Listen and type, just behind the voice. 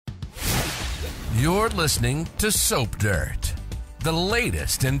You're listening to Soap Dirt, the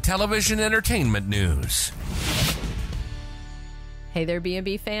latest in television entertainment news. Hey there,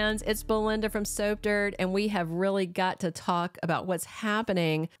 B&B fans. It's Belinda from Soap Dirt, and we have really got to talk about what's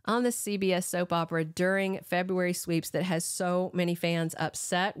happening on the CBS soap opera during February sweeps that has so many fans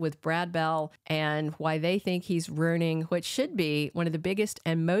upset with Brad Bell and why they think he's ruining what should be one of the biggest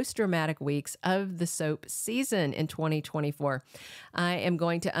and most dramatic weeks of the soap season in 2024. I am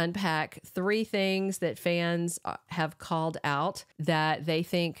going to unpack 3 things that fans have called out that they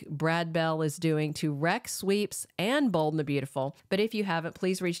think Brad Bell is doing to wreck sweeps and Bold and the Beautiful. But if you haven't,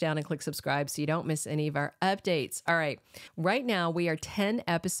 please reach down and click subscribe so you don't miss any of our updates. All right. Right now, we are 10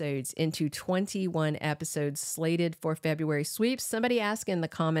 episodes into 21 episodes slated for February sweeps. Somebody asked in the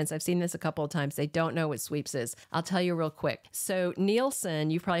comments, I've seen this a couple of times, they don't know what sweeps is. I'll tell you real quick. So Nielsen,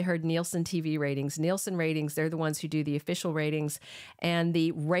 you've probably heard Nielsen TV ratings. Nielsen ratings, they're the ones who do the official ratings. And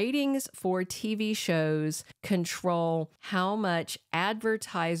the ratings for TV shows control how much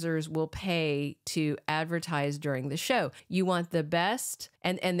advertisers will pay to advertise during the show. You want the best,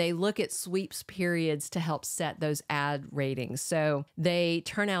 and they look at sweeps periods to help set those ad ratings. So they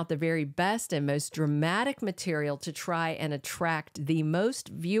turn out the very best and most dramatic material to try and attract the most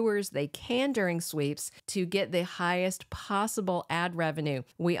viewers they can during sweeps to get the highest possible ad revenue.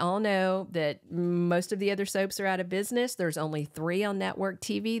 We all know that most of the other soaps are out of business. There's only 3 on network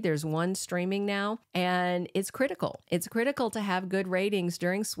TV. There's 1 streaming now, and it's critical. It's critical to have good ratings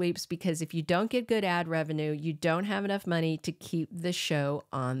during sweeps because if you don't get good ad revenue, you don't have enough money to keep the show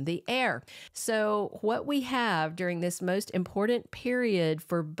on the air. So what we have during this most important period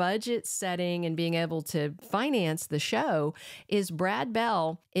for budget setting and being able to finance the show is Brad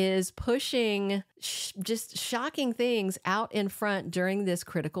Bell is pushing just shocking things out in front during this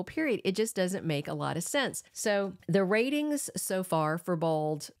critical period. It just doesn't make a lot of sense. So the ratings so far for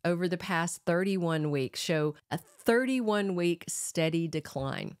Bold over the past 31 weeks show a 31-week steady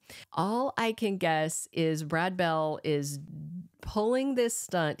decline. All I can guess is Brad Bell is pulling this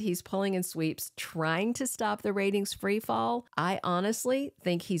stunt. He's pulling in sweeps, trying to stop the ratings free fall. I honestly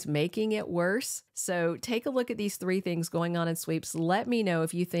think he's making it worse. So take a look at these 3 things going on in sweeps. Let me know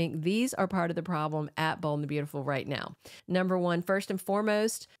if you think these are part of the problem at Bold and the Beautiful right now. Number 1, first and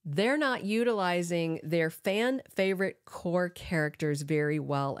foremost, they're not utilizing their fan favorite core characters very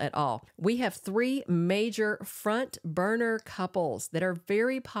well at all. We have 3 major front burner couples that are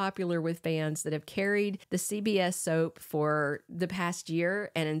very popular with fans that have carried the CBS soap for the past year,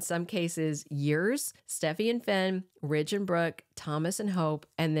 and in some cases, years. Steffy and Finn, Ridge and Brooke, Thomas and Hope,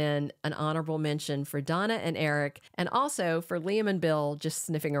 and then an honorable mention for Donna and Eric, and also for Liam and Bill just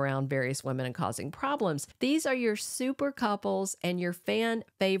sniffing around various women and causing problems. These are your super couples and your fan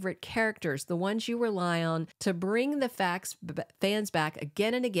favorite characters, the ones you rely on to bring the fans back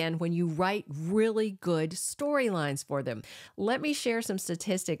again and again when you write really good storylines for them. Let me share some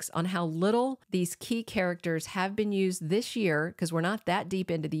statistics on how little these key characters have been used this year, because we're not that deep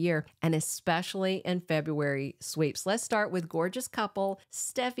into the year, and especially in February sweeps. Let's start with gorgeous couple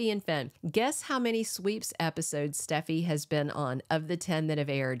Steffy and Finn. Guess how many sweeps episodes Steffy has been on of the 10 that have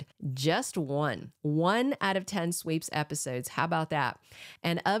aired? Just 1. 1 out of 10 sweeps episodes. How about that?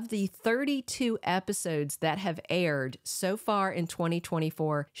 And of the 32 episodes that have aired so far in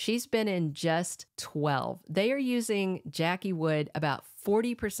 2024, she's been in just 12. They are using Jackie Wood about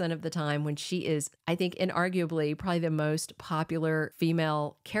 40% of the time when she is, I think, inarguably probably the most popular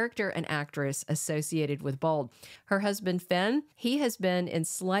female character and actress associated with Bold. Her husband, Finn, he has been in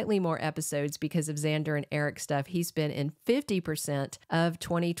slightly more episodes because of Xander and Eric stuff. He's been in 50% of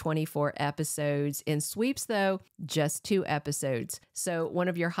 2024 episodes. In sweeps, though, just 2 episodes. So one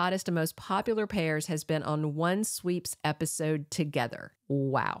of your hottest and most popular pairs has been on 1 sweeps episode together.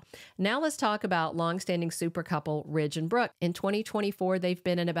 Wow. Now let's talk about longstanding super couple Ridge and Brooke. In 2024, they've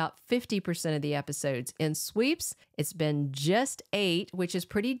been in about 50% of the episodes. In sweeps, it's been just 8, which is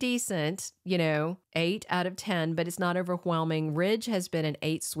pretty decent, 8 out of 10, but it's not overwhelming. Ridge has been an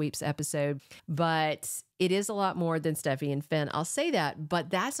 8 sweeps episode, but it is a lot more than Steffy and Finn. I'll say that, but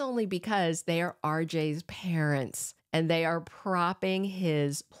that's only because they are RJ's parents. and they are propping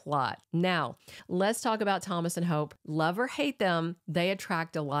his plot. Now, let's talk about Thomas and Hope. Love or hate them, they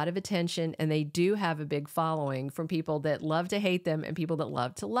attract a lot of attention, and they do have a big following from people that love to hate them and people that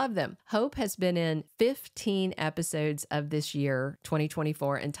love to love them. Hope has been in 15 episodes of this year,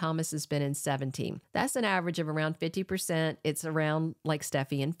 2024, and Thomas has been in 17. That's an average of around 50%. It's around like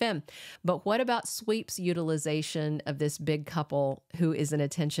Steffy and Finn. But what about Sweep's utilization of this big couple who is an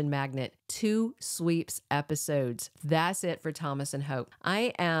attention magnet? 2 Sweeps episodes. That's it for Thomas and Hope.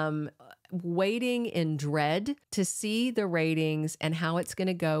 I am waiting in dread to see the ratings and how it's going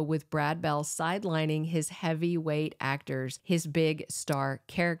to go with Brad Bell sidelining his heavyweight actors, his big star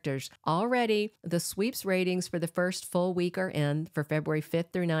characters. Already, the sweeps ratings for the first full week are in. For February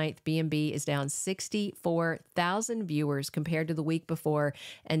 5th through 9th, B&B is down 64,000 viewers compared to the week before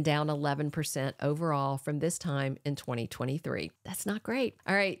and down 11% overall from this time in 2023. That's not great.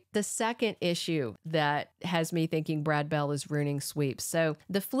 All right, the second issue that has me thinking Brad Bell is ruining sweeps. So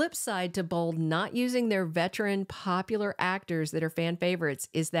the flip side to Bold not using their veteran popular actors that are fan favorites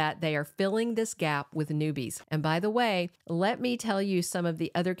is that they are filling this gap with newbies. And by the way, let me tell you some of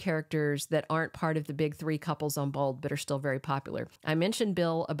the other characters that aren't part of the big three couples on Bold but are still very popular. I mentioned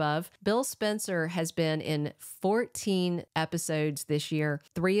Bill above. Bill Spencer has been in 14 episodes this year,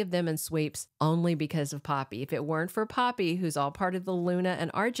 3 of them in sweeps, only because of Poppy. If it weren't for Poppy, who's all part of the Luna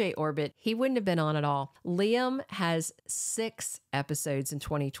and RJ orbit, he wouldn't have been on at all. Liam has 6 episodes in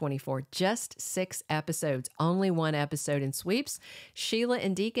 2024, just 6 episodes, only 1 episode in sweeps. Sheila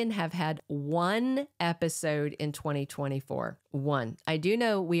and Deacon have had 1 episode in 2024. 1. I do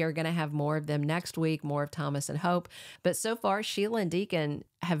know we are going to have more of them next week, more of Thomas and Hope, but so far Sheila and Deacon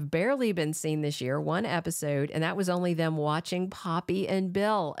have barely been seen this year, 1 episode, and that was only them watching Poppy and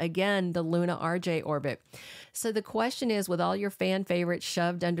Bill. Again, the Luna RJ orbit. So the question is, with all your fan favorites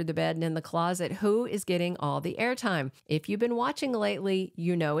shoved under the bed and in the closet, who is getting all the airtime? If you've been watching lately,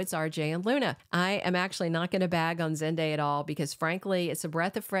 you know it's RJ and Luna. I am actually not going to bag on Zende at all because frankly, it's a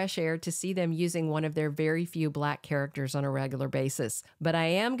breath of fresh air to see them using one of their very few Black characters on a regular basis. But I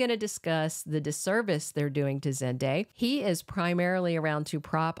am going to discuss the disservice they're doing to Zende. He is primarily around to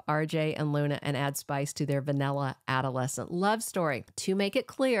prop RJ and Luna and add spice to their vanilla adolescent love story. To make it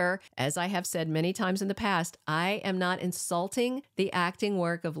clear, as I have said many times in the past, I am not insulting the acting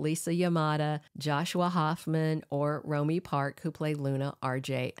work of Lisa Yamada, Joshua Hoffman, or Romy Park, who play Luna,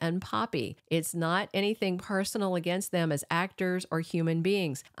 RJ, and Poppy. It's not anything personal against them as actors or human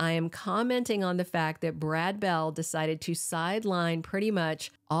beings. I am commenting on the fact that Brad Bell decided to sideline pretty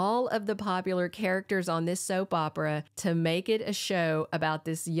much all of the popular characters on this soap opera to make it a show about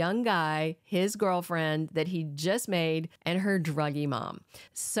this young guy, his girlfriend that he just made, and her druggy mom.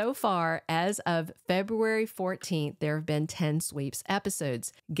 So far, as of February 14th, there have been 10 sweeps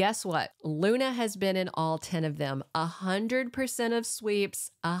episodes. Guess what? Luna has been in all 10 of them. 100% of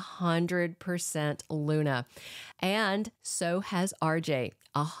sweeps, 100% Luna. And so has RJ.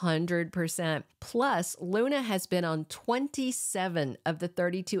 100%. Plus, Luna has been on 27 of the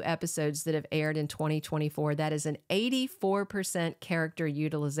 32 episodes that have aired in 2024. That is an 84% character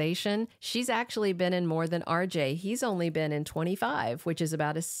utilization. She's actually been in more than RJ. He's only been in 25, which is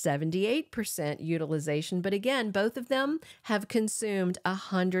about a 78% utilization. But again, both of them have consumed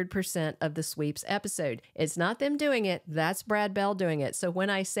 100% of the sweeps episode. It's not them doing it. That's Brad Bell doing it. So when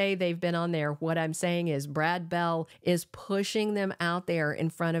I say they've been on there, what I'm saying is Brad Bell is pushing them out there in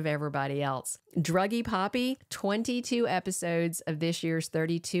front of everybody else. Druggy Poppy, 22 episodes of this year's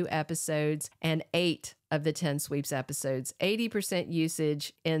 32 episodes and 8 of the 10 sweeps episodes, 80%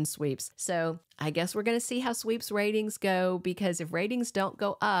 usage in sweeps. So I guess we're going to see how sweeps ratings go, because if ratings don't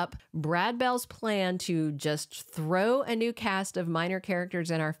go up, Brad Bell's plan to just throw a new cast of minor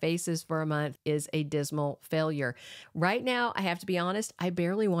characters in our faces for a month is a dismal failure. Right now, I have to be honest, I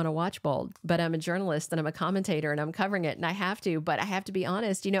barely want to watch Bold, but I'm a journalist and I'm a commentator and I'm covering it and I have to, but I have to be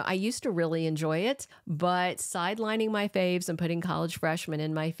honest, I used to really enjoy it, but sidelining my faves and putting college freshmen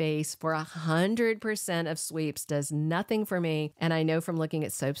in my face for 100% of sweeps does nothing for me. And I know from looking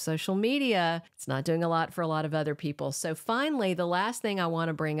at soap social media, it's not doing a lot for a lot of other people. So finally, the last thing I want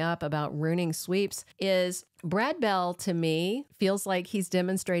to bring up about ruining sweeps is Brad Bell, to me, feels like he's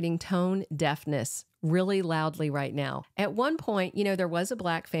demonstrating tone deafness really loudly right now. At one point, there was a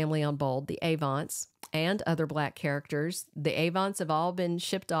Black family on Bold, the Avants, and other Black characters. The Avants have all been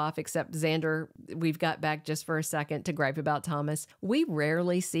shipped off except Xander. We've got back just for a second to gripe about Thomas. We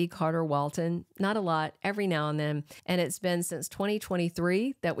rarely see Carter Walton, not a lot, every now and then. And it's been since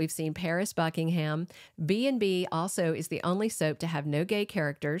 2023 that we've seen Paris Buckingham. B&B also is the only soap to have no gay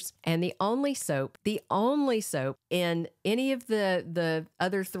characters, and the only soap in any of the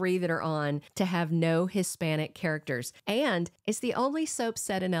other 3 that are on to have no Hispanic characters. And it's the only soap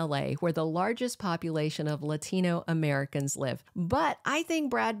set in LA where the largest population population of Latino Americans live. But I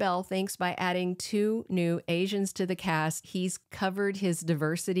think Brad Bell thinks by adding 2 new Asians to the cast, he's covered his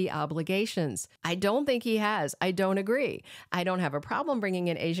diversity obligations. I don't think he has. I don't agree. I don't have a problem bringing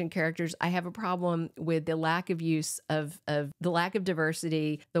in Asian characters. I have a problem with the lack of use of the lack of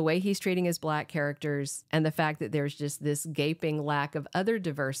diversity, the way he's treating his Black characters, and the fact that there's just this gaping lack of other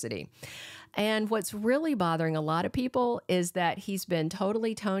diversity. And what's really bothering a lot of people is that he's been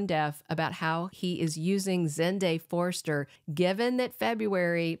totally tone deaf about how he is using Zende Forrester, given that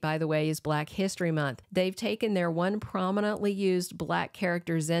February, by the way, is Black History Month. They've taken their one prominently used Black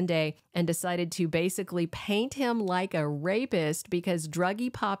character, Zende, and decided to basically paint him like a rapist because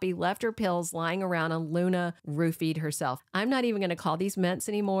druggy Poppy left her pills lying around and Luna roofied herself. I'm not even going to call these mints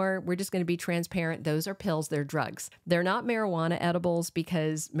anymore. We're just going to be transparent. Those are pills. They're drugs. They're not marijuana edibles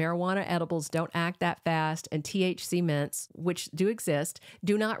because marijuana edibles don't act that fast, and THC mints, which do exist,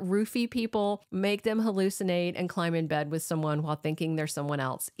 do not roofie people, make them hallucinate and climb in bed with someone while thinking they're someone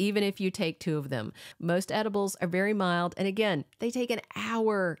else, even if you take 2 of them. Most edibles are very mild, and again, they take an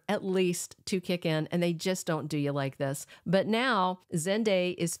hour at least to kick in, and they just don't do you like this. But now,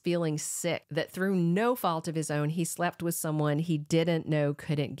 Zende is feeling sick that through no fault of his own, he slept with someone he didn't know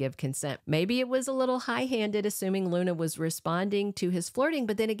couldn't give consent. Maybe it was a little high-handed, assuming Luna was responding to his flirting,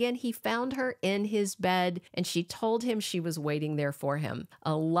 but then again, he found her in his bed and she told him she was waiting there for him.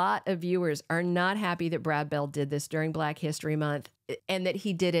 A lot of viewers are not happy that Brad Bell did this during Black History Month and that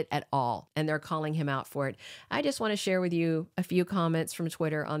he did it at all, and they're calling him out for it. I just want to share with you a few comments from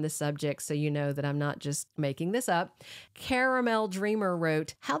Twitter on the subject so you know that I'm not just making this up. Caramel Dreamer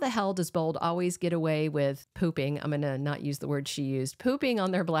wrote, "How the hell does Bold always get away with pooping?" I'm going to not use the word she used. Pooping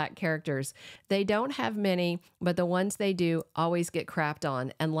on their Black characters. They don't have many, but the ones they do always get crapped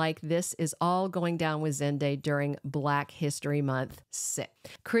on. And like this is all going down with Zende during Black History Month. Sick.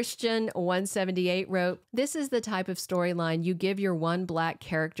 Christian 178 wrote, "This is the type of storyline you give your one Black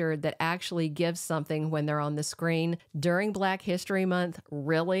character that actually gives something when they're on the screen. During Black History Month,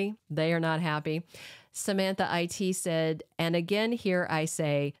 really? They are not happy." Samantha IT said, "And again here I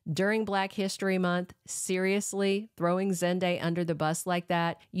say, during Black History Month, seriously, throwing Zende under the bus like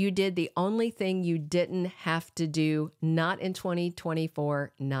that, you did the only thing you didn't have to do, not in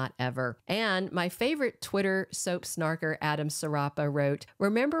 2024, not ever." And my favorite Twitter soap snarker, Adam Sarapa, wrote,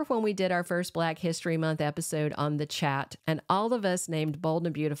 "Remember when we did our first Black History Month episode on the chat, and all of us named Bold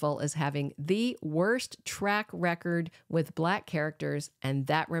and Beautiful as having the worst track record with Black characters, and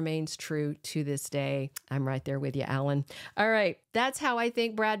that remains true to this day." I'm right there with you, Alan. All right, that's how I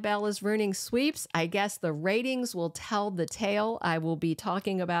think Brad Bell is ruining sweeps. I guess the ratings will tell the tale. I will be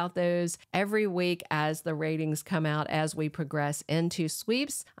talking about those every week as the ratings come out as we progress into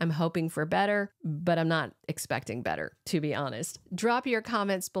sweeps. I'm hoping for better, but I'm not expecting better, to be honest. Drop your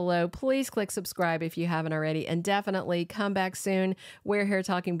comments below. Please click subscribe if you haven't already, and definitely come back soon. We're here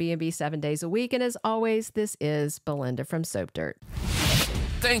talking B&B 7 days a week, and as always, this is Belinda from Soap Dirt.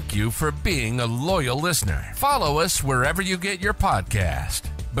 Thank you for being a loyal listener. Follow us wherever you get your podcast,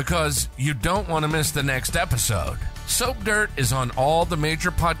 because you don't want to miss the next episode. Soap Dirt is on all the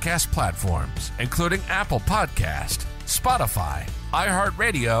major podcast platforms, including Apple Podcast, Spotify,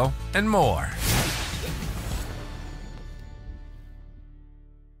 iHeartRadio, and more.